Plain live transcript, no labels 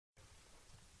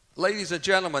Ladies and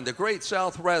gentlemen, the Great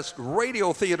Southwest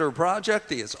Radio Theater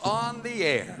Project is on the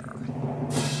air.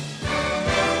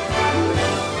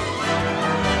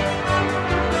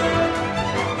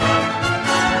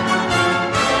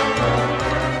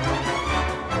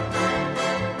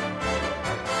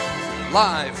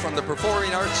 Live from the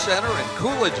Performing Arts Center in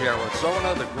Coolidge,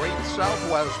 Arizona, the Great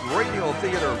Southwest Radio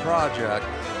Theater Project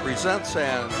presents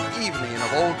an evening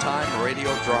of old-time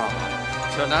radio drama.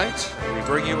 Tonight, we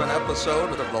bring you an episode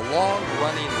of the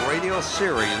long-running radio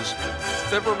series,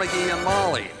 Fibber McGee and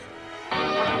Molly.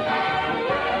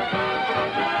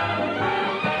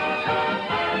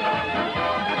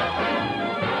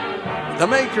 The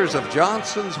makers of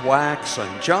Johnson's Wax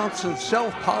and Johnson's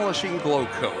Self-Polishing Glow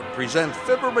Coat present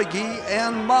Fibber McGee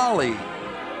and Molly.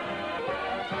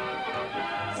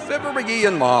 Fibber McGee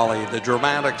and Molly, the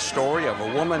dramatic story of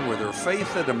a woman with her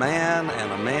faith in a man and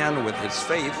a man with his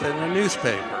faith in a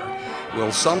newspaper.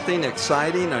 Will something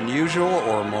exciting, unusual,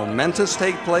 or momentous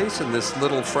take place in this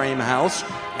little frame house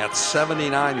at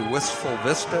 79 Wistful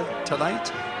Vista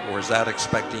tonight? Or is that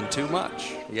expecting too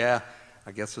much? Yeah,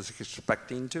 I guess it's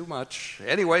expecting too much.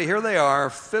 Anyway, here they are,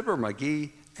 Fibber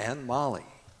McGee and Molly.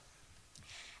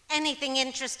 Anything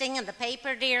interesting in the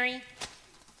paper, dearie?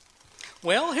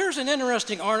 Well, here's an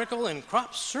interesting article in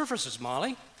Crop Services,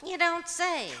 Molly. You don't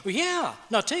say. Well, yeah.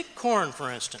 Now, take corn, for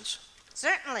instance.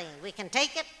 Certainly. We can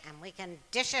take it and we can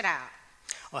dish it out.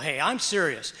 Well, hey, I'm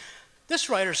serious. This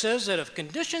writer says that if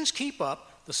conditions keep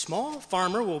up, the small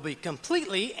farmer will be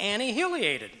completely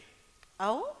annihilated.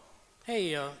 Oh?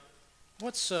 Hey,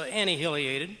 what's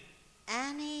annihilated?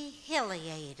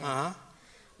 Annihilated. Uh-huh.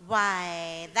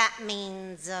 Why, that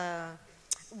means,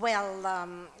 when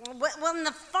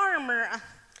the farmer,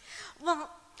 now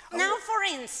for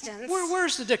instance.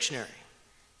 Where's the dictionary?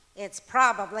 It's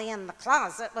probably in the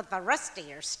closet with the rest of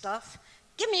your stuff.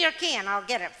 Give me your key and I'll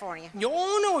get it for you.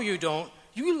 Oh, no, you don't.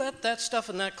 You let that stuff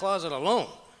in that closet alone.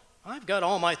 I've got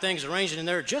all my things arranged in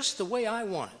there just the way I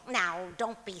want it. Now,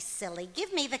 don't be silly.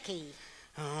 Give me the key.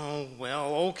 Oh,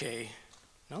 well, okay.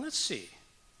 Now, let's see.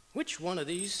 Which one of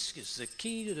these is the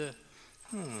key to the...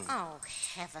 Oh,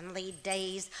 heavenly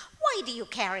days. Why do you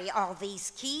carry all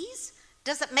these keys?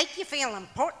 Does it make you feel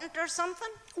important or something?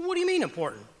 What do you mean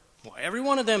important? Well, every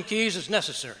one of them keys is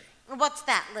necessary. What's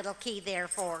that little key there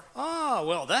for? Ah,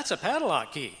 well, that's a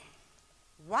padlock key.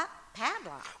 What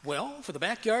padlock? Well, for the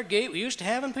backyard gate we used to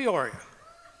have in Peoria.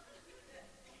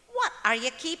 What are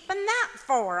you keeping that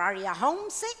for? Are you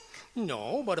homesick?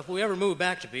 No, but if we ever move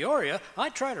back to Peoria,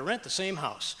 I'd try to rent the same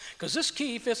house, because this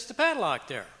key fits the padlock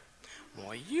there.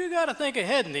 Boy, you got to think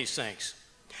ahead in these things.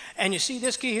 And you see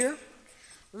this key here?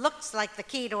 Looks like the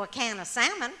key to a can of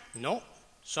salmon. No,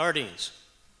 sardines.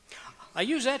 I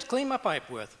use that to clean my pipe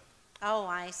with. Oh,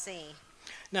 I see.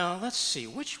 Now, let's see.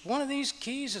 Which one of these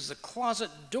keys is the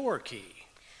closet door key?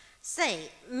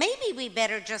 Say, maybe we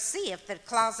better just see if the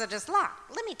closet is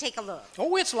locked. Let me take a look.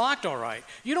 Oh, it's locked all right.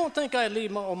 You don't think I'd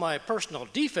leave all my personal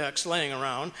defects laying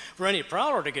around for any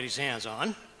prowler to get his hands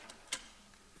on?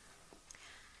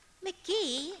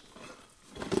 McGee,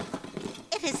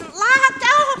 it isn't locked.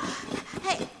 Oh,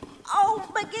 hey,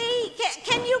 McGee,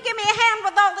 can you give me a hand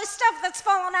with all this stuff that's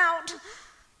fallen out?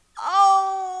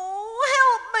 Oh,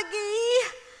 help, McGee.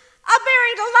 I'm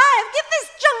buried alive. Get this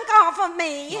junk off of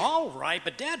me. All right,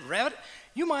 but Dad Rabbit,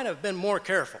 you might have been more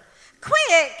careful. Quick,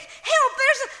 help.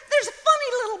 There's funny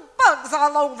little bugs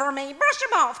all over me. Brush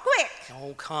them off, quick.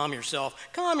 Oh, calm yourself.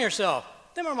 Calm yourself.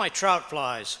 Them are my trout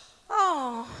flies.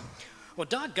 Oh. Well,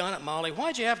 doggone it, Molly,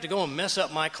 why'd you have to go and mess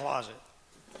up my closet?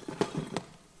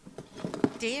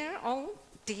 Dear, oh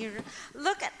dear,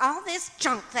 look at all this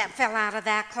junk that fell out of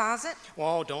that closet.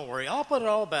 Oh, don't worry, I'll put it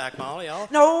all back, Molly.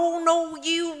 No,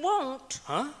 you won't.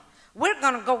 Huh? We're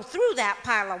gonna go through that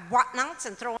pile of whatnots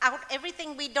and throw out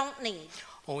everything we don't need.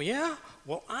 Oh, yeah?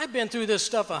 Well, I've been through this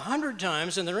stuff 100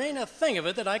 times, and there ain't a thing of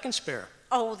it that I can spare.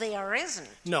 Oh, there isn't?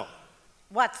 No.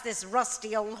 What's this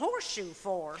rusty old horseshoe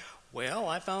for? Well,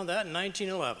 I found that in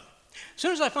 1911. As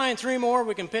soon as I find 3 more,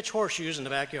 we can pitch horseshoes in the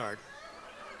backyard.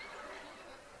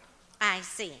 I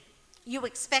see. You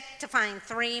expect to find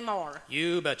 3 more.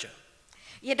 You betcha.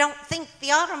 You don't think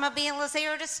the automobile is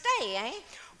here to stay, eh?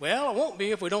 Well, it won't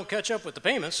be if we don't catch up with the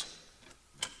payments.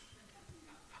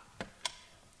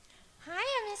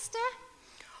 Hiya, mister.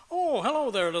 Oh,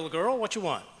 hello there, little girl. What you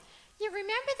want? You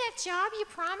remember that job you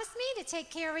promised me to take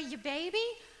care of your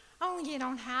baby? Only you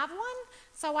don't have one.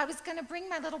 So I was going to bring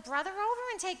my little brother over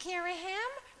and take care of him.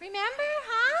 Remember?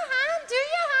 Huh? Do you,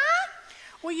 huh?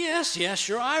 Well, yes,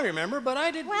 sure, I remember, but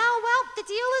I didn't... Well, the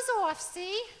deal is off,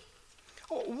 see?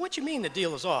 Oh, what you mean the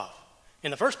deal is off? In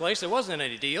the first place, there wasn't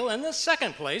any deal. In the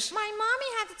second place... My mommy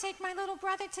had to take my little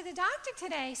brother to the doctor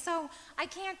today, so I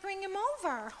can't bring him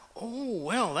over. Oh,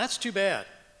 well, that's too bad.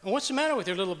 What's the matter with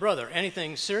your little brother?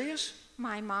 Anything serious?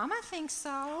 My mama thinks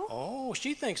so. Oh,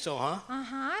 she thinks so, huh?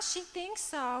 Uh-huh, she thinks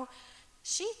so.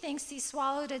 She thinks he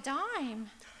swallowed a dime.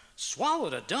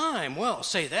 Swallowed a dime? Well,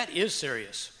 say, that is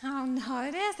serious. Oh, no,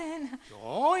 it isn't.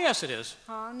 Oh, yes, it is.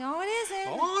 Oh, no, it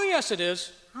isn't. Oh, yes, it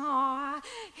is. Oh,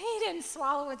 he didn't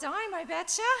swallow a dime, I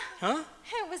betcha. Huh?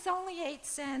 It was only 8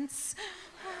 cents.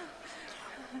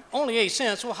 Only 8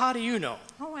 cents? Well, how do you know?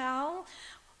 Well,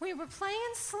 we were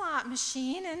playing slot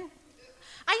machine, and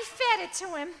I fed it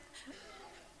to him.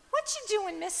 What you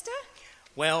doing, mister?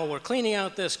 Well, we're cleaning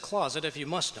out this closet, if you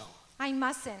must know. I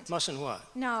mustn't. Mustn't what?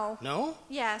 No. No?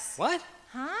 Yes. What?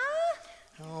 Huh?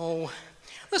 Oh,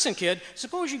 listen, kid,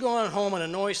 suppose you go on home and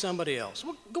annoy somebody else.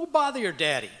 Well, go bother your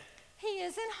daddy. He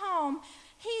isn't home.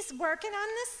 He's working on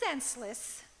the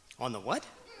senseless. On the what?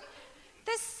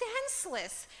 The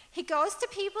senseless. He goes to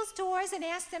people's doors and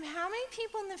asks them how many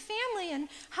people in the family and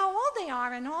how old they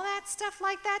are and all that stuff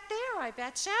like that there, I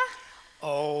betcha.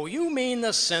 Oh, you mean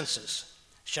the census.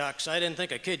 Shucks, I didn't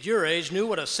think a kid your age knew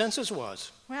what a census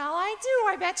was. Well, I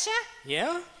do, I betcha.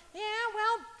 Yeah? Yeah,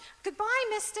 well, goodbye,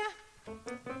 mister.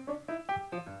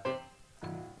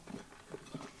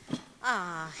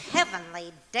 Ah,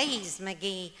 heavenly days,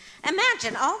 McGee.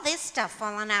 Imagine all this stuff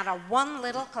falling out of one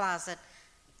little closet.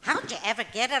 How'd you ever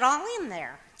get it all in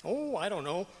there? Oh, I don't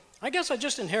know. I guess I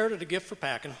just inherited a gift for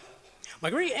packing. My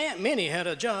great Aunt Minnie had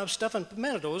a job stuffing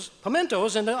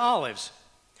pimentos into olives.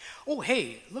 Oh,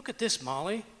 hey, look at this,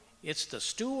 Molly. It's the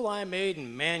stool I made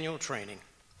in manual training.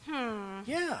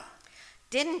 Yeah.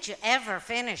 Didn't you ever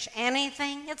finish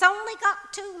anything? It's only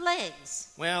got 2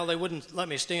 legs. Well, they wouldn't let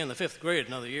me stay in the 5th grade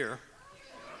another year.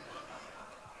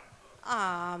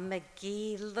 Ah,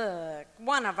 McGee, look.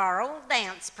 One of our old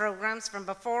dance programs from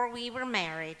before we were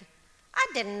married. I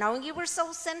didn't know you were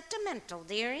so sentimental,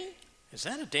 dearie. Is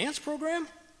that a dance program?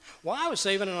 Well, I was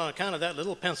saving it on account of that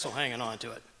little pencil hanging on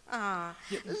to it.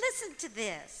 Listen to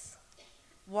this.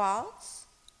 Waltz,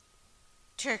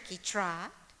 turkey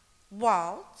trot,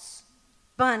 waltz,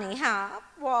 bunny hop,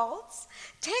 waltz,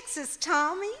 Texas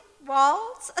Tommy,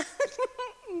 waltz,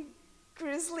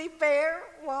 grizzly bear,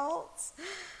 waltz.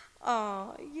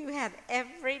 Oh, you had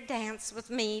every dance with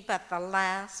me but the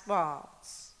last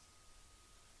waltz.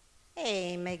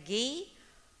 Hey, McGee,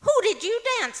 who did you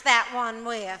dance that one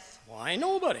with? Why,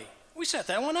 nobody. We set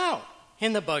that one out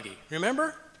in the buggy,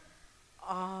 remember?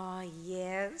 Oh,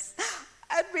 yes.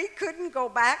 And we couldn't go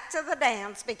back to the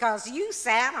dance because you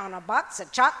sat on a box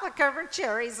of chocolate-covered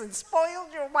cherries and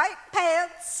spoiled your white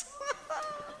pants.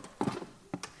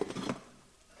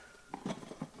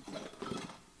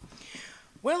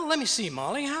 Well, let me see,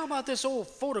 Molly. How about this old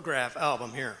photograph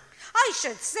album here? I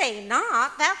should say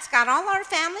not. That's got all our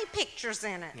family pictures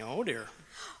in it. Oh, dear.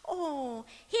 Oh,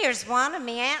 here's one of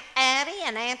me Aunt Addie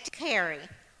and Aunt Carrie.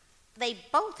 They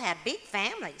both had big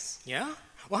families. Yeah?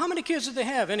 Well, how many kids did they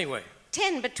have anyway?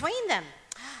 10 between them.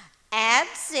 Add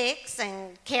 6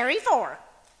 and carry 4.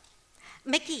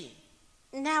 McGee,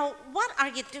 now what are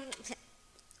you doing?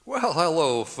 Well,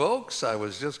 hello, folks. I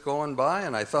was just going by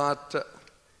and I thought,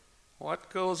 what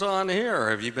goes on here?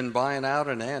 Have you been buying out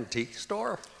an antique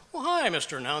store? Well, hi,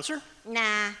 Mr. Announcer.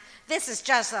 Nah, this is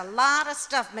just a lot of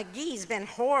stuff McGee's been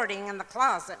hoarding in the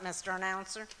closet, Mr.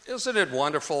 Announcer. Isn't it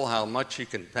wonderful how much you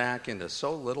can pack into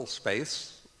so little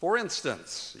space? For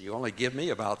instance, you only give me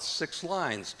about 6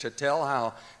 lines to tell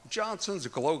how Johnson's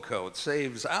Glow Coat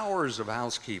saves hours of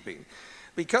housekeeping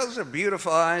because it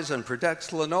beautifies and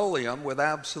protects linoleum with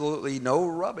absolutely no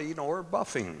rubbing or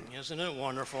buffing. Isn't it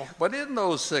wonderful? But in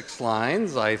those 6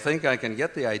 lines, I think I can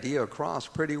get the idea across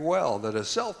pretty well that a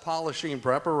self-polishing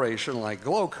preparation like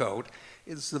Glow Coat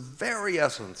is the very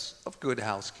essence of good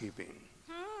housekeeping.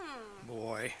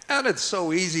 Boy. And it's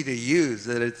so easy to use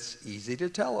that it's easy to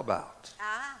tell about.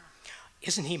 Ah.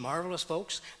 Isn't he marvelous,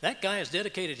 folks? That guy has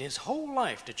dedicated his whole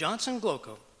life to Johnson Glow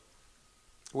Coat.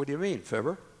 What do you mean,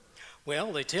 Fibber?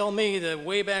 Well, they tell me that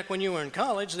way back when you were in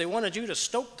college, they wanted you to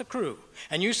stoke the crew.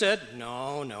 And you said,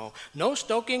 no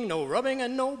stoking, no rubbing,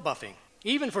 and no buffing.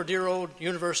 Even for dear old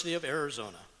University of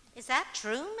Arizona. Is that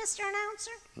true, Mr.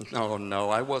 Announcer? No,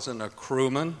 I wasn't a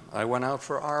crewman. I went out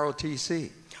for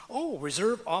ROTC. Oh,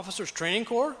 Reserve Officers Training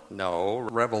Corps? No,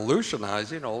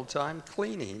 revolutionizing old-time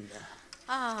cleaning.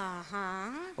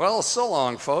 Uh-huh. Well, so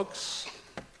long, folks.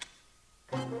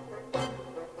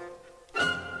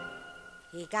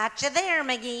 He got you there,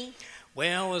 McGee.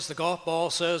 Well, as the golf ball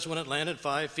says when it landed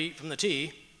 5 feet from the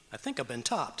tee, I think I've been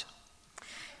topped.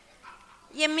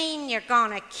 You mean you're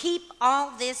gonna keep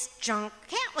all this junk?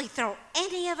 Can't we throw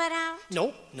any of it out?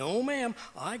 Nope, no, ma'am.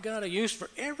 I got a use for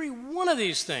every one of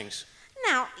these things.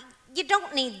 Now, you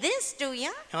don't need this, do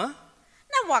you? Huh?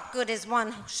 Now, what good is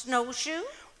one snowshoe?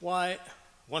 Why,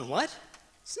 one what?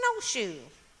 Snowshoe.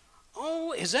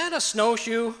 Oh, is that a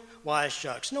snowshoe? Why,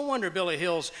 shucks, no wonder Billy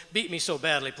Hills beat me so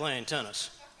badly playing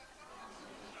tennis.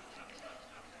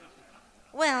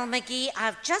 Well, McGee,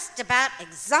 I've just about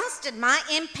exhausted my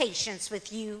impatience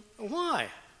with you. Why?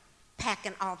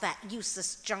 Packing all that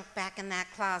useless junk back in that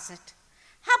closet.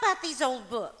 How about these old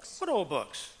books? What old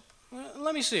books?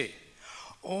 Let me see.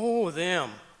 Oh, them.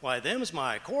 Why, them's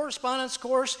my correspondence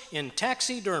course in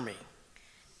taxidermy.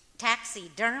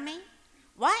 Taxidermy?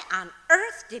 Why on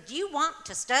earth did you want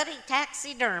to study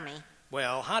taxidermy?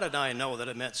 Well, how did I know that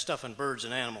it meant stuffing birds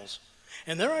and animals?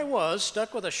 And there I was,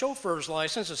 stuck with a chauffeur's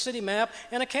license, a city map,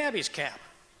 and a cabbie's cap.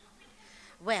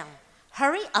 Well,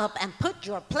 hurry up and put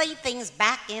your playthings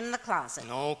back in the closet.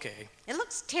 Okay. It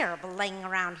looks terrible laying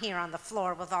around here on the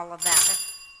floor with all of that.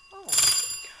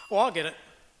 Oh, I'll get it.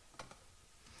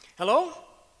 Hello?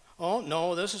 Oh,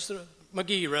 no, this is the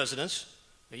McGee residence.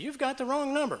 You've got the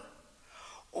wrong number.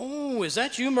 Oh, is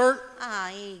that you, Mert?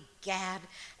 Egad,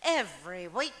 every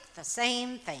week the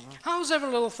same thing. How's every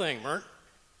little thing, Mert?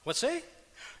 What say?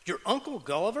 Your Uncle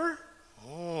Gulliver?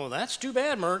 Oh, that's too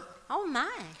bad, Mert. Oh, my.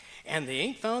 And they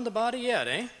ain't found the body yet,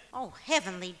 eh? Oh,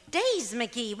 heavenly days,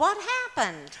 McGee, what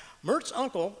happened? Mert's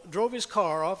uncle drove his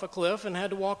car off a cliff and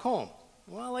had to walk home.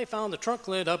 Well, they found the trunk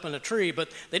lid up in a tree, but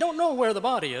they don't know where the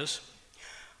body is.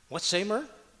 What say, Mert?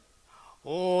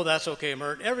 Oh, that's okay,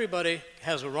 Mert. Everybody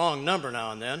has a wrong number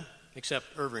now and then, except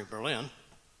Irving Berlin.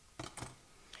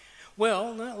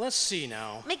 Well, now, let's see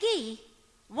now. McGee,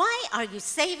 why are you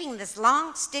saving this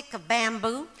long stick of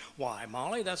bamboo? Why,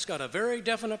 Molly, that's got a very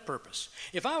definite purpose.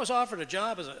 If I was offered a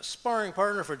job as a sparring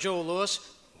partner for Joe Louis,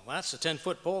 well, that's a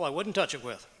 10-foot pole I wouldn't touch it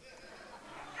with.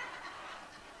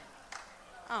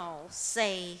 Oh,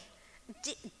 say,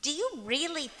 do you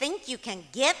really think you can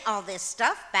get all this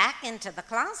stuff back into the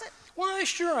closet? Why,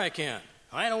 sure I can.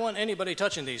 I don't want anybody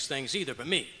touching these things either but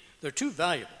me. They're too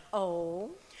valuable.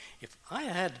 Oh? If I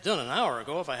had done an hour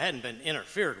ago if I hadn't been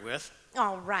interfered with.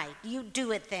 All right, you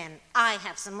do it then. I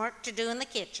have some work to do in the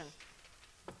kitchen.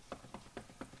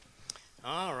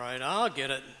 All right, I'll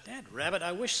get it. Dad rabbit,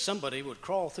 I wish somebody would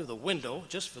crawl through the window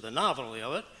just for the novelty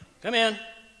of it. Come in.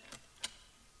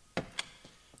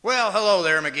 Well, hello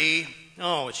there, McGee.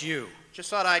 Oh, it's you. Just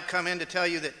thought I'd come in to tell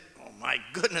you that, oh my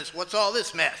goodness, what's all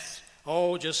this mess?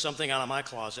 Oh, just something out of my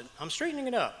closet. I'm straightening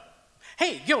it up.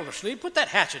 Hey, Gildersleeve, put that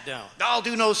hatchet down. I'll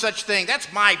do no such thing.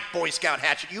 That's my Boy Scout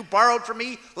hatchet you borrowed from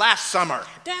me last summer.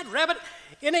 Dad rabbit,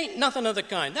 it ain't nothing of the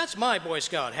kind. That's my Boy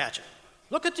Scout hatchet.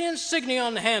 Look at the insignia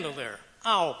on the handle there.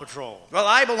 Owl Patrol. Well,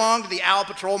 I belong to the Owl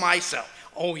Patrol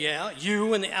myself. Oh, yeah?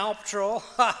 You and the Owl Patrol?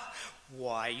 Ha!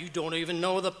 Why, you don't even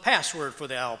know the password for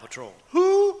the Owl Patrol.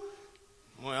 Who?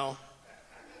 Well,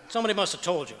 somebody must have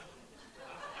told you.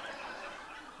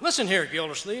 Listen here,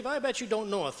 Gildersleeve, I bet you don't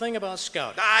know a thing about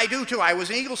scouting. I do, too. I was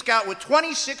an Eagle Scout with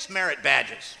 26 merit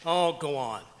badges. Oh, go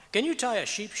on. Can you tie a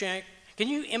sheep shank? Can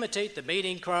you imitate the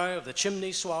mating cry of the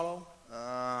chimney swallow?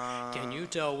 Can you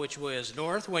tell which way is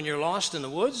north when you're lost in the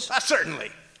woods? Certainly.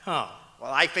 How?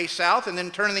 Well, I face south and then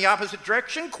turn in the opposite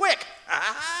direction quick.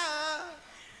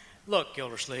 Look,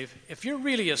 Gildersleeve, if you're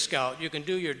really a scout, you can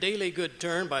do your daily good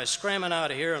turn by scramming out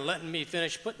of here and letting me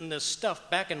finish putting this stuff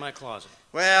back in my closet.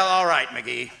 Well, all right,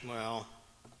 McGee. Well,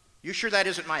 You sure that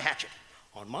isn't my hatchet?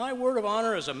 on my word of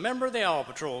honor as a member of the Owl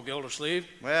Patrol, Gildersleeve.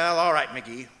 Well, all right,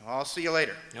 McGee. I'll see you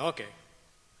later. Okay.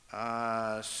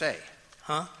 Say.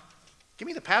 Huh? Give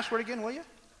me the password again, will you?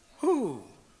 Who?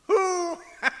 Who?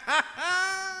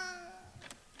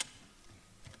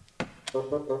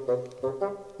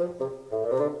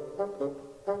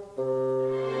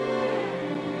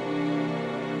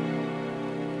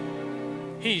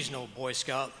 He's no Boy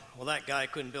Scout. Well, that guy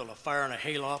couldn't build a fire in a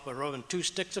hayloft by rubbing 2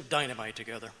 sticks of dynamite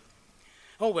together.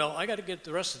 Oh, well, I got to get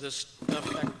the rest of this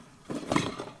stuff back.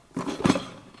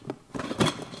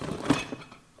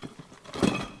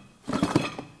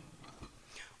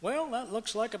 Well, that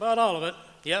looks like about all of it.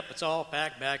 Yep, it's all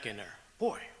packed back in there.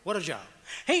 Boy, what a job.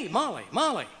 Hey, Molly.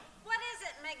 What is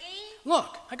it, McGee?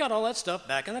 Look, I got all that stuff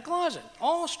back in the closet,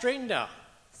 all straightened out.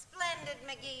 Splendid,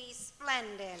 McGee,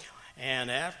 splendid. And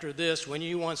after this, when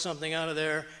you want something out of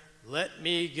there, let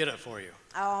me get it for you.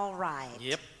 All right.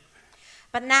 Yep.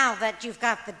 But now that you've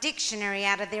got the dictionary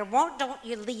out of there, don't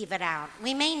you leave it out?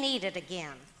 We may need it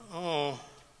again. Oh,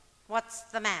 What's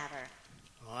the matter?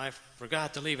 well, I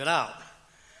forgot to leave it out.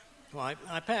 Well,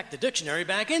 I packed the dictionary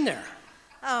back in there.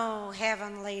 Oh,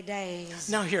 heavenly days.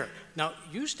 Now here, now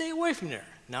you stay away from there.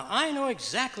 Now I know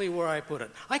exactly where I put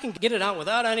it. I can get it out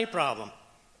without any problem.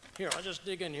 Here, I'll just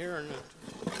dig in here and...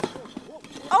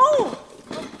 Oh!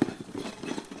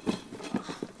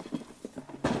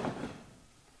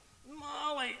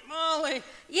 Molly.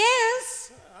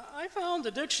 Yes? I found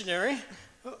the dictionary.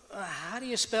 How do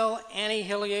you spell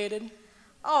annihilated?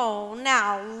 Oh,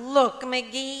 now look,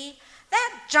 McGee.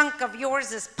 That junk of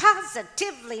yours is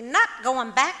positively not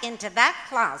going back into that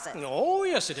closet. Oh,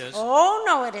 yes it is. Oh,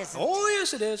 no, it isn't. Oh,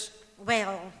 yes it is.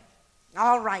 Well,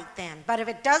 all right then. But if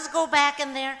it does go back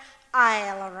in there,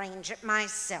 I'll arrange it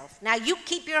myself. Now, you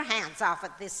keep your hands off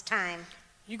it this time.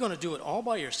 You gonna do it all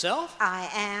by yourself? I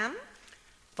am.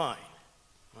 Fine.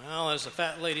 Well, as the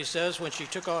fat lady says when she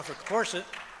took off her corset,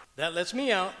 that lets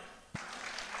me out.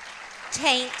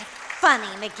 Tain't funny,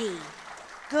 McGee.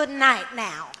 Good night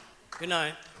now. Good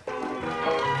night.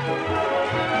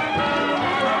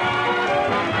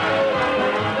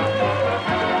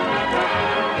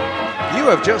 You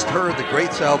have just heard the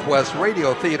Great Southwest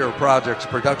Radio Theater Project's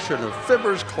production of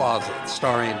Fibber's Closet,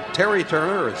 starring Terry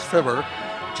Turner as Fibber,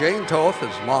 Jane Toth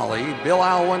as Molly, Bill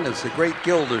Alwyn as the Great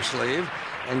Gildersleeve,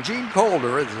 and Gene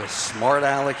Colder as the smart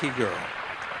alecky girl.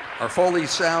 Our Foley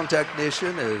sound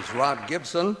technician is Rod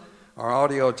Gibson. Our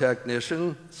audio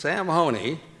technician, Sam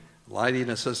Honey. Lighting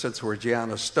assistants were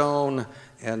Gianna Stone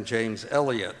and James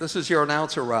Elliott. This is your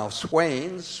announcer, Ralph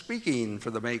Swain, speaking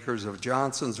for the makers of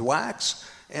Johnson's Wax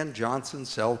and Johnson's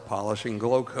Self-Polishing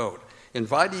Glow Coat,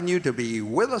 inviting you to be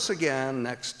with us again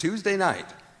next Tuesday night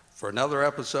for another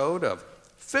episode of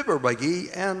Fibber McGee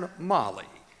and Molly.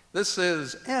 This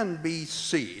is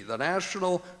NBC, the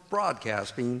National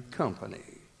Broadcasting Company.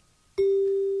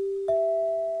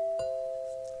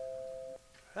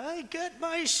 I got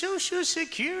my Social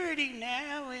Security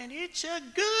now, and it's a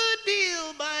good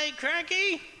deal, by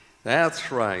cracky.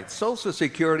 That's right. Social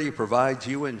Security provides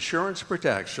you insurance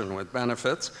protection with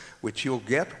benefits which you'll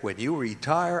get when you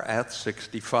retire at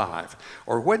 65,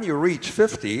 or when you reach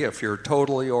 50 if you're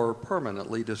totally or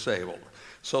permanently disabled.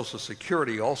 Social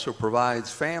Security also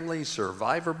provides family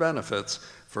survivor benefits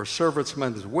for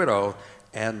servicemen's widow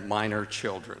and minor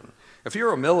children. If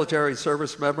you're a military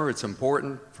service member, it's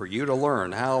important for you to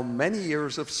learn how many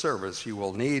years of service you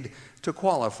will need to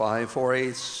qualify for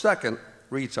a second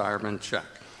retirement check.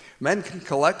 Men can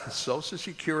collect Social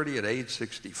Security at age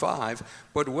 65,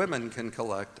 but women can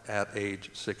collect at age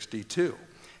 62.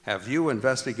 Have you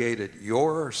investigated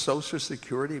your Social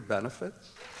Security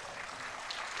benefits?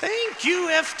 Thank you,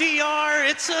 FDR.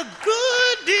 It's a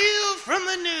good deal from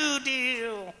the New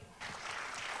Deal.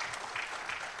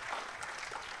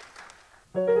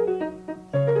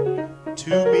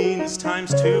 Two beans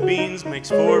times two beans makes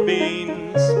 4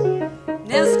 beans.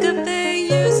 Nescafe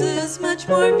uses much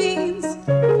more beans.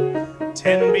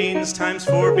 10 beans times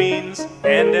 4 beans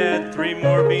and add 3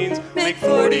 more beans Make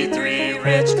 43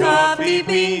 rich coffee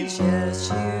beans. Yes,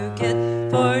 you get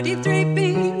 43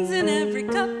 beans in every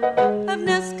cup of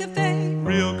Nescafe.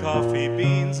 Real coffee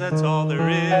beans, that's all there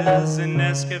is in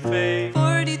Nescafe.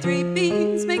 43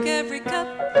 beans make every cup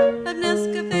of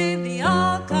Nescafe the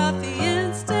all-coffee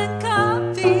instant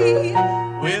coffee.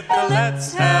 With the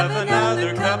let's have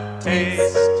another cup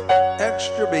taste.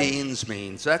 Extra beans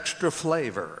means extra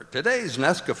flavor. Today's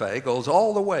Nescafe goes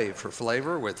all the way for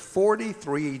flavor with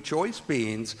 43 choice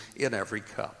beans in every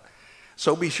cup.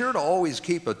 So be sure to always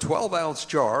keep a 12-ounce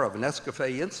jar of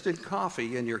Nescafe instant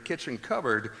coffee in your kitchen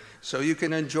cupboard so you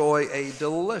can enjoy a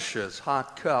delicious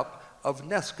hot cup of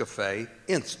Nescafe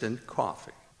instant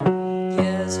coffee.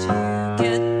 Yes, you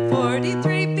get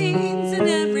 43 beans in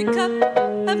every cup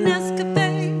of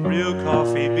Nescafe. Real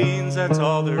coffee beans, that's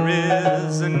all there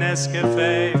is in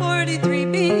Nescafe. 43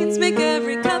 beans make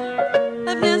every cup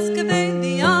of Nescafe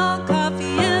the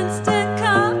all-coffee instant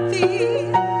coffee.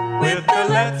 With the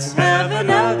let's have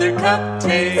another cup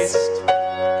taste.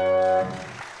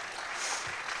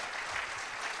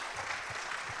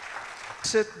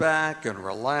 Sit back and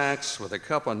relax with a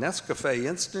cup of Nescafe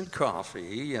instant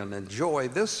coffee and enjoy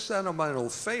this sentimental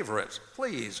favorite.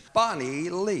 Please, Bonnie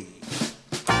Lee.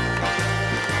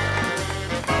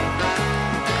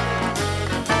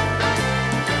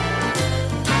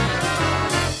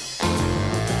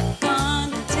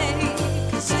 Gonna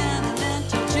take a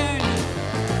sentimental journey.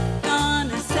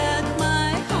 Gonna set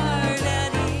my heart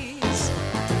at ease.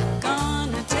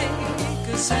 Gonna take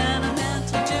a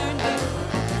sentimental journey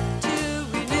to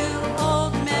renew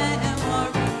old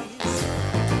memories.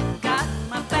 Got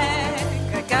my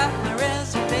bag, I got my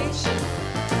reservation.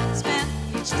 Spent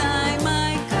each time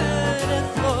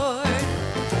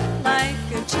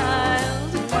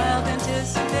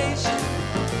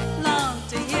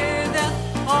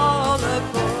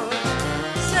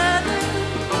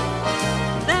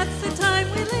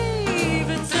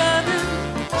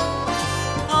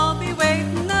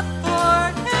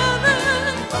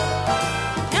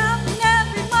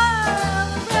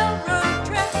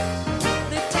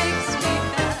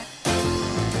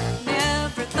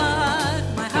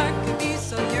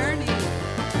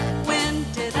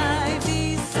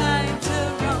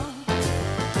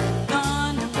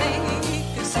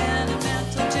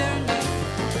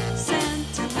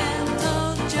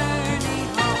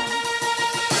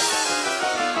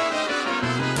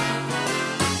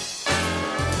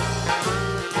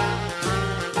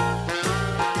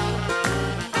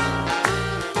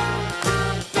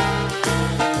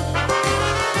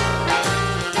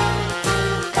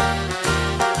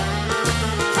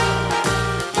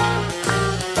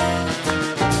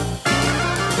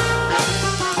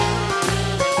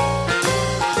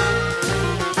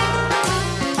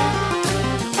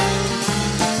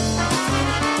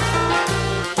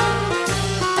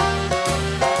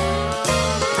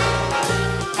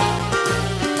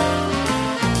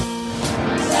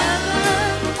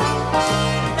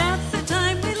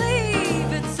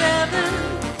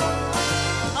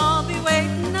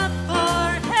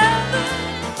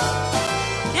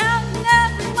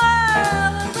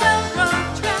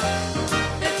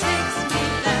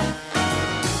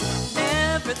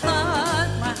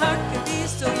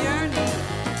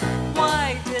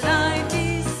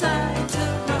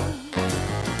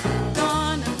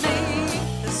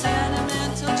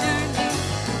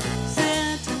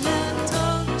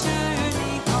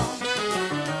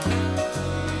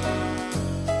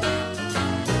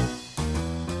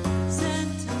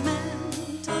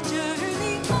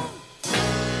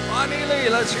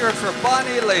Let's hear it for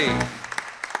Bonnie Lee.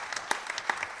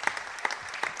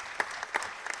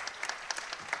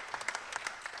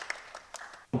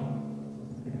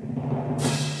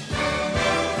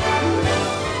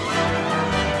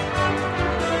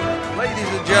 Ladies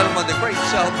and gentlemen, the Great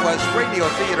Southwest Radio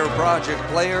Theater Project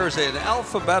players in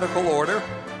alphabetical order.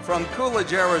 From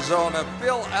Coolidge, Arizona,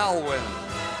 Bill Alwyn.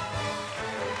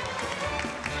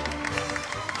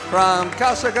 From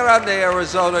Casa Grande,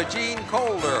 Arizona, Gene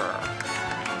Colder.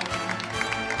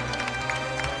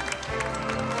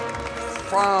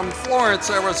 From Florence,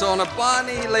 Arizona,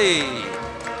 Bonnie Lee.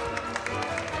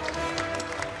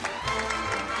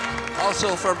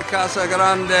 Also from Casa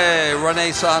Grande,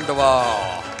 Renee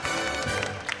Sandoval.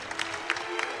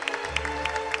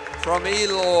 From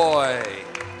Eloy,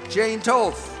 Jane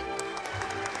Toth.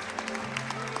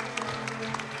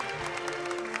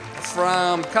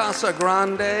 From Casa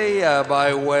Grande,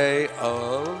 by way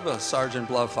of Sergeant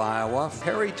Bluff, Iowa,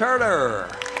 Harry Turner.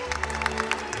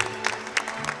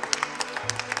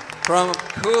 From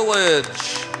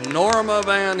Coolidge, Norma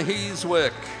Van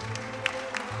Heeswick.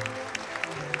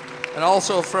 And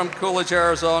also from Coolidge,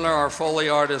 Arizona, our Foley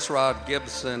artist, Rod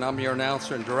Gibson. I'm your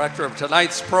announcer and director of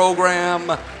tonight's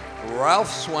program,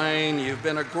 Ralph Swain. You've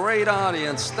been a great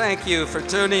audience. Thank you for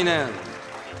tuning in.